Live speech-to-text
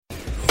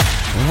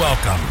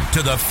Welcome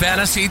to the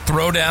Fantasy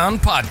Throwdown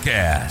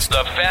Podcast.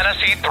 The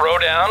Fantasy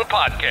Throwdown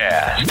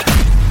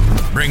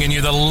Podcast. Bringing you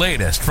the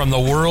latest from the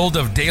world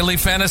of daily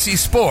fantasy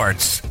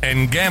sports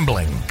and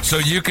gambling so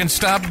you can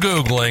stop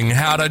Googling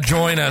how to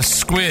join a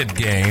squid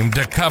game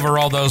to cover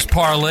all those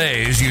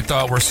parlays you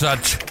thought were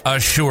such a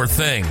sure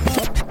thing.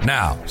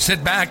 Now,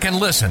 sit back and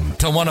listen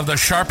to one of the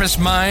sharpest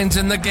minds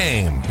in the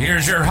game.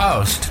 Here's your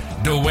host,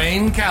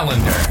 Dwayne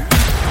Callender.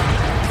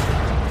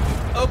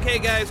 Okay,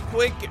 guys,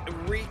 quick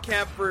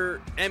recap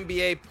for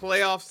NBA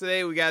playoffs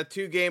today. We got a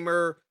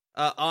two-gamer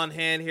on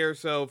hand here.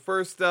 So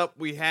first up,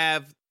 we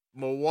have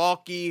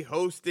Milwaukee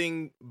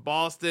hosting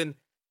Boston.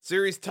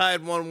 Series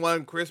tied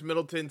 1-1. Chris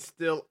Middleton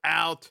still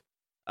out.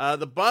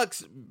 The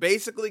Bucks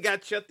basically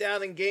got shut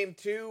down in game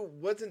two.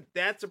 Wasn't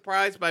that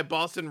surprised by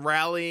Boston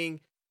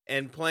rallying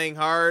and playing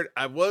hard.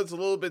 I was a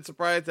little bit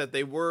surprised that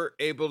they were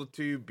able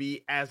to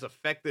be as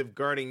effective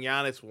guarding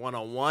Giannis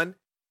one-on-one.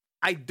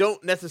 I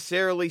don't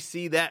necessarily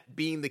see that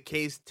being the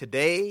case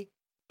today.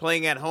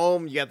 Playing at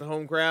home, you got the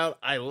home crowd.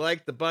 I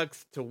like the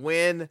Bucks to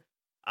win.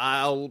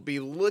 I'll be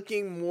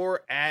looking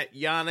more at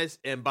Giannis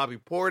and Bobby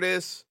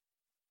Portis.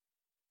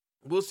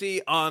 We'll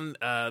see on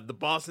the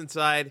Boston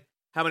side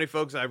how many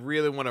folks I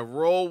really want to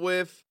roll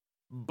with.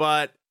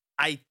 But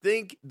I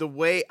think the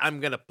way I'm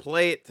going to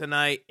play it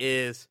tonight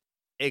is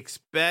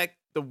expect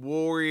the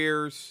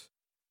Warriors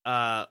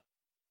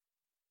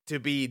to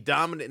be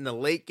dominant in the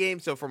late game.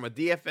 So from a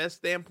DFS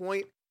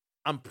standpoint,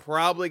 I'm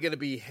probably going to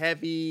be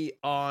heavy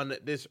on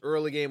this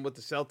early game with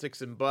the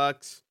Celtics and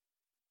Bucks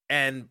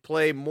and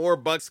play more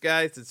Bucks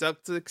guys than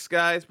Celtics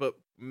guys, but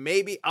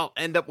maybe I'll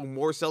end up with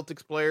more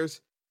Celtics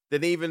players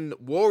than even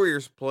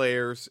Warriors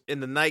players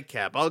in the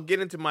nightcap. I'll get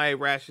into my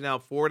rationale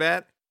for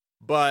that,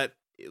 but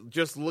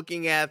just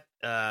looking at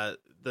the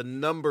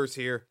numbers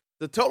here,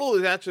 the total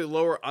is actually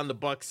lower on the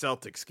Bucks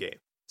Celtics game.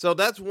 So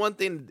that's one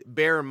thing to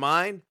bear in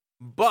mind.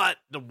 But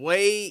the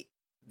way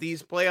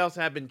these playoffs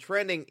have been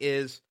trending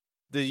is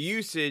the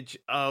usage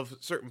of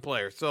certain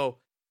players. So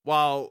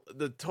while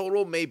the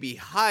total may be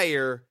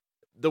higher,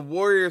 the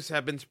Warriors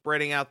have been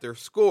spreading out their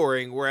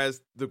scoring,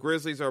 whereas the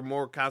Grizzlies are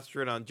more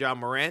concentrated on Ja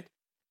Morant.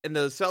 In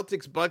the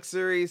Celtics-Bucks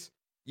series,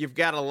 you've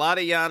got a lot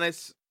of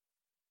Giannis,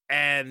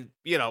 and,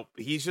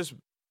 he's just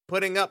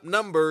putting up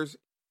numbers.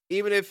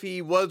 Even if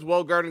he was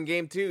well-guarded in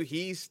game two,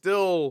 he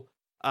still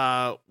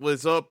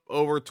was up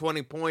over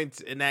 20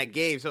 points in that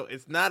game. So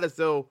it's not as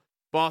though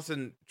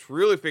Boston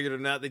truly figured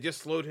it out. They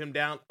just slowed him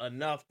down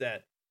enough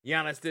that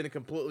Giannis didn't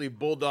completely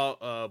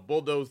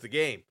bulldoze the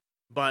game.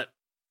 But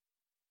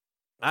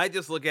I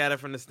just look at it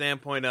from the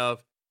standpoint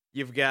of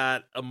you've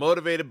got a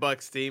motivated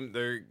Bucks team.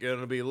 They're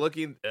going to be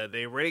looking.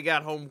 They already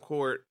got home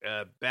court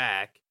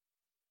back.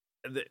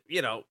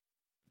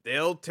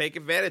 They'll take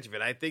advantage of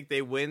it. I think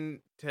they win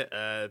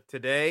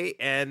today,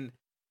 and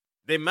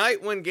they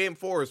might win game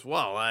four as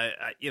well.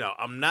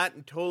 I'm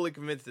not totally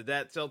convinced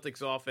that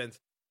Celtics offense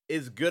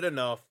is good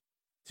enough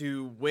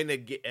to win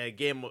a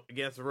game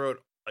against the road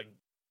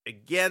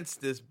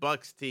against this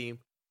Bucks team,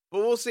 but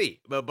we'll see.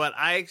 But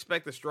I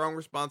expect a strong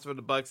response from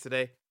the Bucks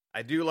today.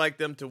 I do like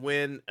them to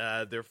win.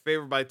 They're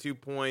favored by 2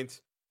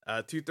 points,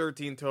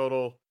 213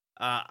 total.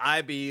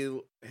 I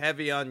be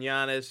heavy on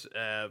Giannis.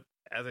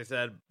 As I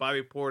said,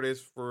 Bobby Portis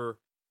for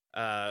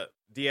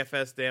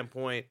DFS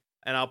standpoint.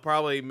 And I'll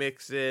probably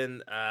mix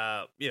in,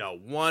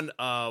 one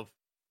of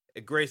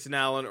Grayson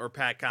Allen or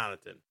Pat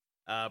Connaughton.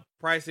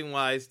 Pricing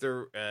wise,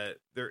 they're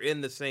in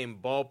the same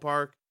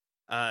ballpark.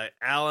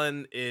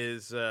 Allen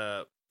is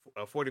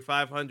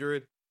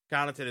 4,500.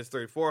 Connaughton is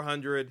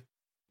 3,400.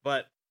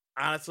 But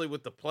honestly,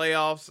 with the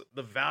playoffs,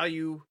 the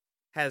value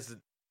has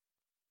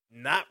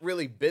not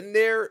really been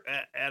there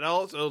at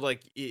all. So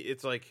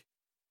it's like,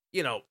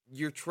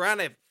 you're trying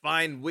to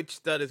find which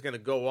stud is going to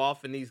go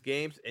off in these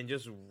games and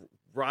just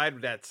ride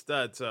with that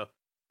stud. So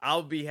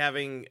I'll be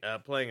playing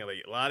a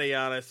lot of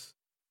Giannis.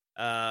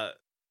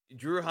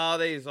 Drew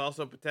Holiday is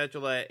also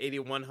potential at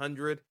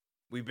 8,100.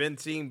 We've been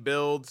seeing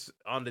builds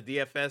on the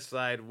DFS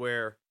side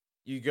where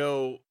you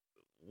go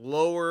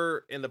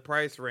lower in the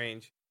price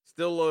range,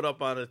 still load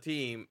up on a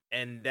team,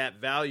 and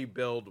that value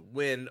build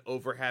win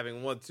over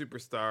having one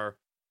superstar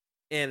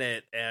in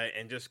it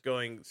and just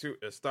going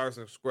stars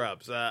and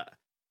scrubs.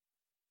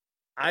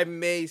 I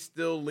may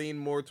still lean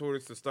more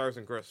towards the stars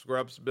and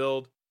scrubs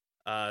build.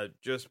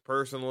 Just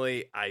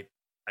personally, I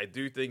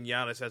do think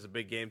Giannis has a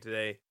big game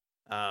today.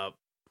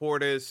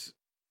 Portis,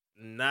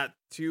 not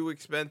too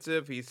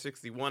expensive. He's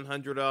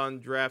 6,100 on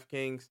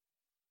DraftKings.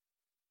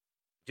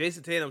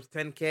 Jason Tatum's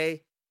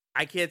 10K.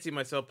 I can't see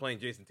myself playing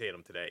Jason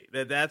Tatum today.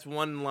 That's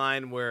one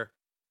line where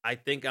I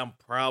think I'm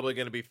probably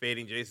going to be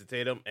fading Jason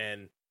Tatum,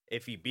 and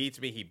if he beats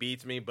me, he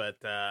beats me. But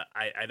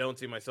I don't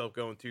see myself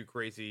going too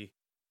crazy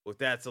with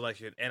that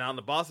selection. And on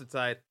the Boston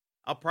side,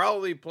 I'll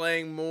probably be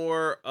playing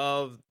more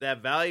of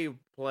that value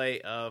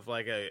play of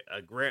like a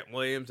Grant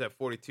Williams at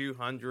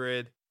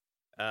 4,200.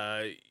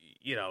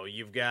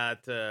 You've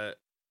got the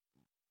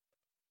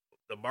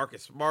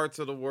Marcus Smarts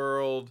of the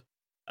world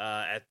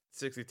at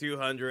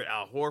 6,200.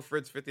 Al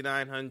Horford's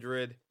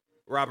 5,900.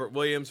 Robert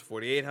Williams,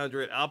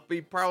 4,800. I'll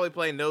be probably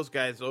playing those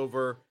guys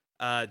over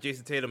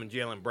Jason Tatum and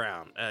Jaylen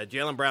Brown.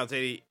 Jaylen Brown's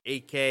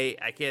 88K.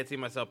 I can't see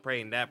myself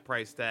paying that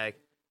price tag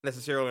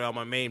necessarily on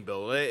my main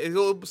build. It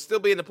will still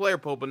be in the player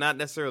pool, but not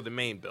necessarily the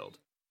main build.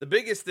 The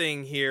biggest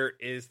thing here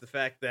is the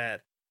fact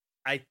that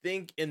I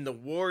think in the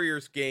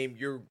Warriors game,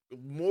 you're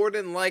more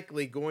than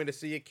likely going to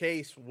see a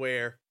case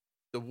where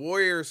the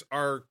Warriors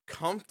are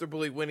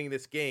comfortably winning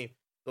this game.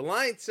 The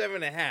line's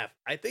 7.5.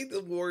 I think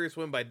the Warriors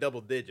win by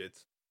double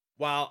digits.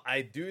 While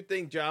I do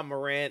think Ja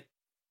Morant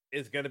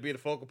is going to be the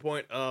focal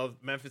point of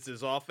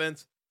Memphis's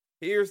offense,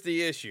 here's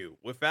the issue.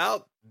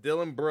 Without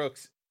Dillon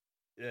Brooks,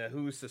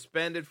 who's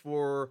suspended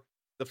for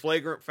the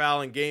flagrant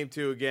foul in Game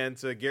 2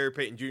 against Gary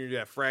Payton Jr.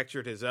 that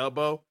fractured his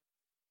elbow,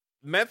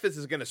 Memphis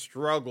is going to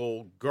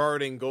struggle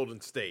guarding Golden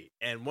State.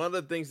 And one of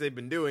the things they've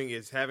been doing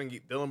is having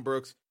Dillon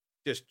Brooks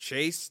just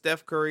chase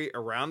Steph Curry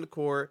around the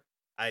court.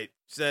 I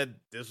said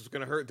this was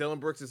going to hurt Dillon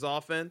Brooks'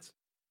 offense,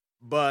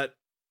 but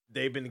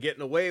they've been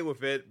getting away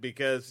with it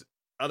because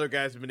other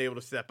guys have been able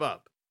to step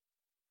up.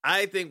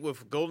 I think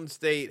with Golden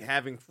State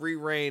having free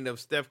reign of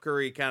Steph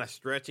Curry kind of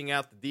stretching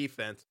out the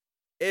defense,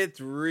 it's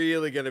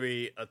really going to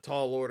be a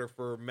tall order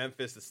for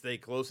Memphis to stay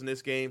close in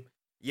this game.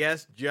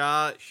 Yes,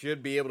 Ja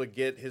should be able to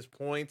get his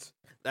points.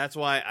 That's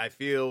why I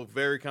feel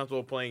very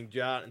comfortable playing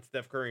Ja and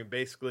Steph Curry in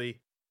basically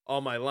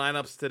all my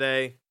lineups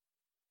today.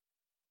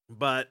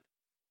 But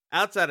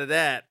outside of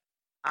that,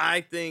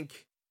 I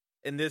think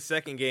in this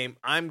second game,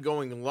 I'm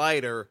going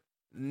lighter,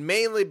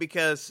 mainly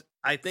because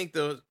I think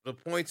the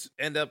points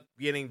end up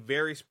getting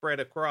very spread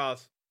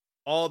across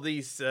all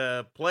these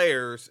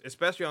players,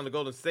 especially on the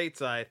Golden State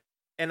side.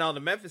 And on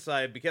the Memphis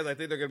side, because I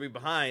think they're going to be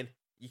behind,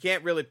 you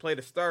can't really play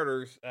the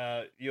starters.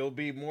 You'll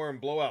be more in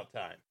blowout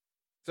time.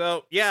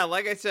 So, yeah,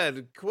 like I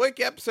said,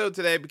 quick episode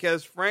today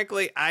because,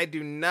 frankly, I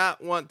do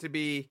not want to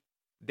be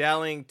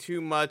dallying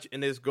too much in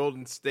this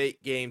Golden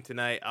State game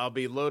tonight. I'll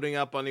be loading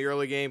up on the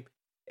early game.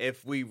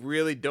 If we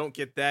really don't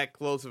get that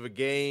close of a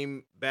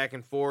game back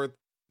and forth,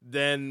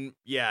 then,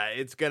 yeah,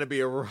 it's going to be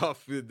a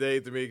rough day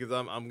to me because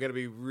I'm going to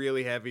be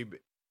really heavy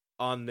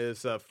on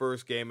this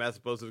first game as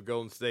opposed to the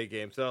Golden State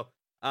game. So,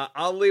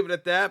 I'll leave it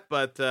at that,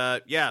 but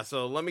yeah,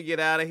 so let me get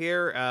out of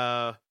here.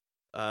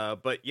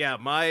 But yeah,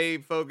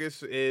 my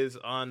focus is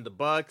on the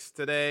Bucks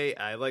today.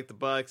 I like the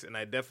Bucks, and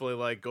I definitely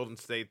like Golden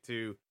State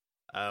to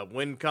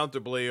win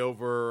comfortably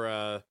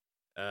over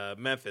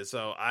Memphis.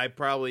 So I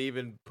probably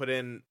even put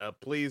in a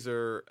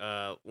pleaser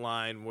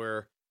line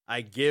where I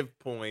give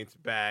points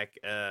back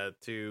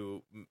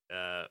to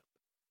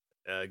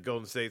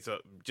Golden State. So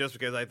just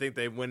because I think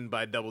they win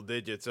by double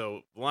digits,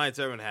 so line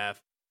 7.5.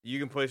 You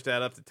can push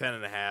that up to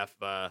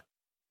 10.5,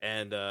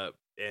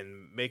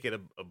 and make it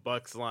a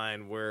Bucks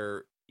line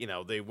where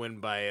they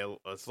win by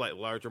a slightly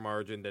larger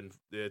margin than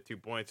the 2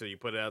 points. So you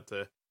put it out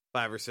to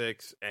 5 or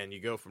 6, and you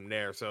go from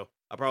there. So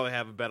I'll probably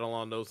have a bet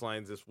along those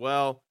lines as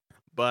well.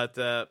 But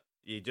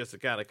just to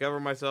kind of cover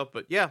myself.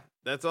 But yeah,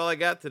 that's all I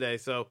got today.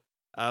 So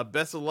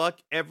best of luck,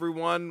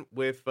 everyone,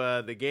 with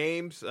the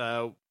games.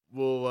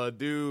 We'll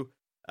do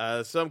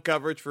some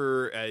coverage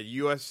for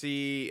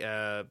UFC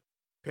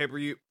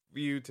pay-per-view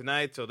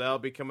tonight, so that'll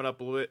be coming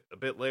up a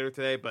bit later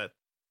today, but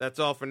that's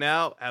all for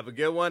now. Have a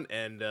good one,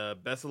 and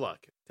best of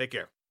luck. Take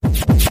care.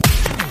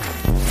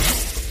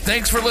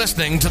 Thanks for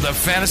listening to the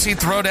Fantasy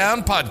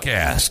Throwdown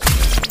Podcast.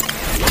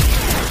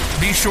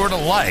 Be sure to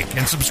like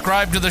and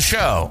subscribe to the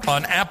show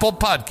on Apple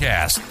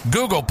Podcasts,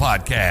 Google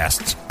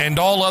Podcasts, and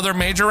all other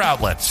major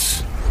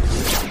outlets.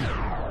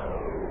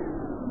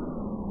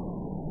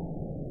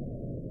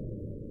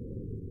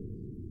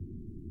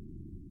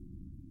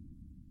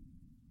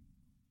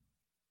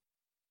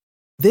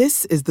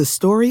 This is the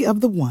story of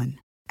the one.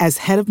 As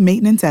head of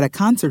maintenance at a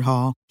concert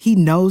hall, he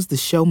knows the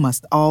show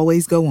must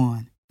always go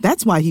on.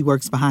 That's why he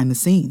works behind the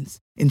scenes,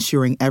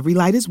 ensuring every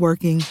light is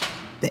working,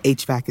 the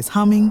HVAC is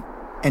humming,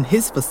 and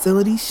his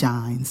facility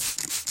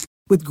shines.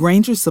 With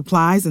Grainger's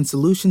supplies and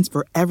solutions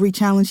for every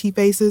challenge he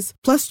faces,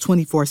 plus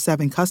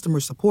 24/7 customer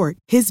support,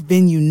 his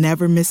venue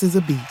never misses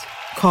a beat.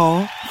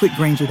 Call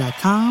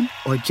quickgrainger.com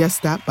or just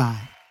stop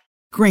by.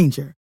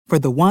 Grainger, for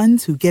the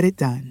ones who get it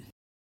done.